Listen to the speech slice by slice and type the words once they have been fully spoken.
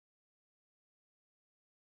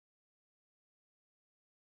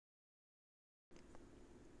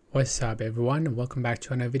What's up everyone, welcome back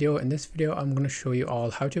to another video. In this video I'm going to show you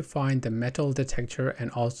all how to find the metal detector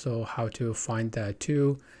and also how to find the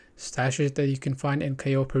two stashes that you can find in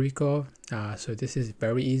Cayo Perico. So this is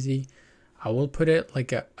very easy. I will put it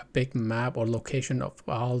like a big map or location of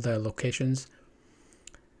all the locations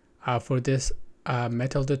for this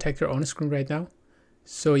metal detector on screen right now.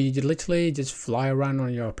 So you literally just fly around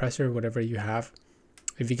on your oppressor, whatever you have.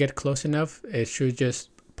 If you get close enough, it should just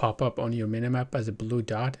pop up on your minimap as a blue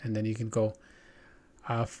dot, and then you can go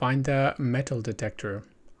find the metal detector.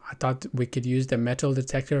 I thought we could use the metal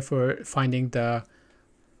detector for finding the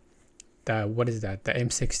what is that, the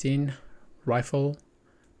M16 rifle,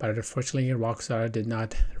 but unfortunately Rockstar did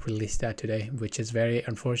not release that today, which is very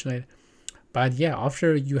unfortunate. But yeah,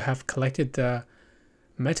 after you have collected the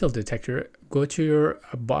metal detector, go to your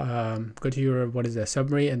what is that,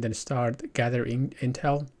 submarine, and then start gathering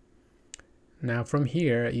intel. Now from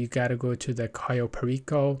here you gotta go to the Cayo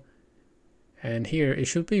Perico, and here it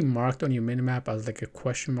should be marked on your minimap as like a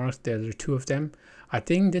question mark. There are two of them. I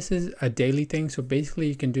think this is a daily thing, so basically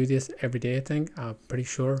you can do this every day, I think. I'm pretty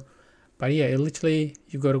sure. But yeah, it literally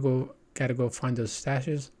you gotta go find those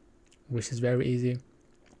stashes, which is very easy.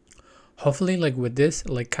 Hopefully like with this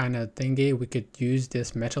like kind of thingy we could use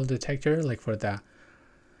this metal detector like for the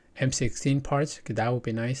M16 parts, because that would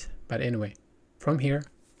be nice. But anyway, from here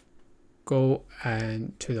go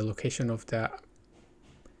and to the location of the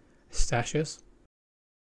stashes.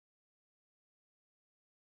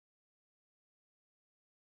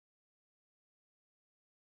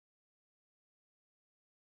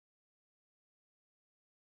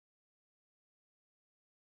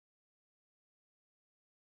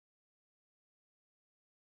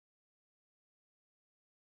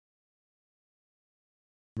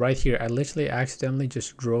 Right here I literally accidentally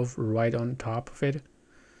just drove right on top of it.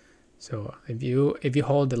 So if you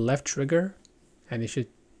hold the left trigger, and you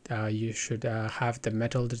should have the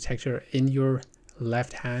metal detector in your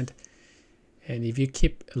left hand, and if you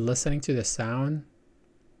keep listening to the sound,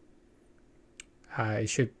 it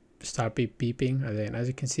should start beeping, and then as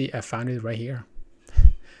you can see I found it right here.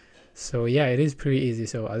 So yeah, it is pretty easy.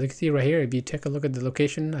 So as you can see right here, if you take a look at the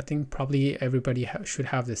location, I think probably everybody should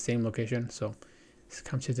have the same location. So let's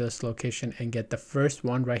come to this location and get the first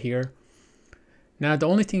one right here. Now the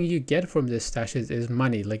only thing you get from this stashes is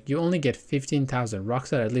money. Like you only get 15,000.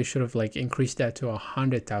 Rockstar at least should have like increased that to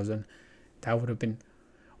 100,000. That would have been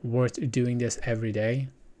worth doing this every day.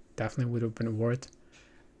 Definitely would have been worth.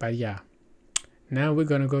 But yeah, now we're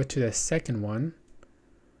gonna go to the second one.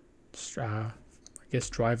 I guess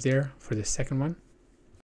drive there for the second one.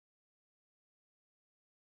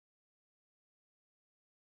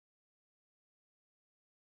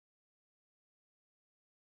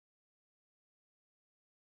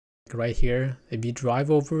 Right here, if you drive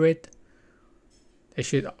over it, it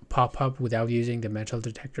should pop up without using the metal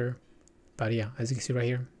detector. But yeah, as you can see right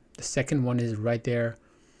here, the second one is right there.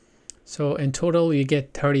 So in total you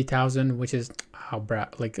get 30,000, which is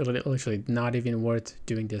like literally not even worth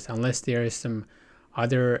doing this unless there is some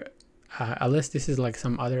other unless this is like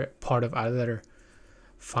some other part of other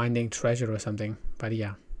finding treasure or something. But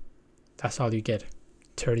yeah, that's all you get,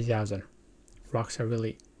 30,000.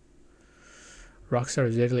 Rockstar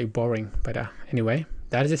is literally boring. But anyway,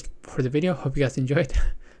 that is it for the video. Hope you guys enjoyed.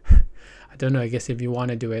 I don't know, I guess if you want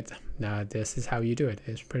to do it, this is how you do it.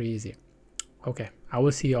 It's pretty easy. Okay, I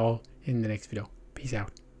will see you all in the next video. Peace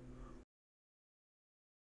out.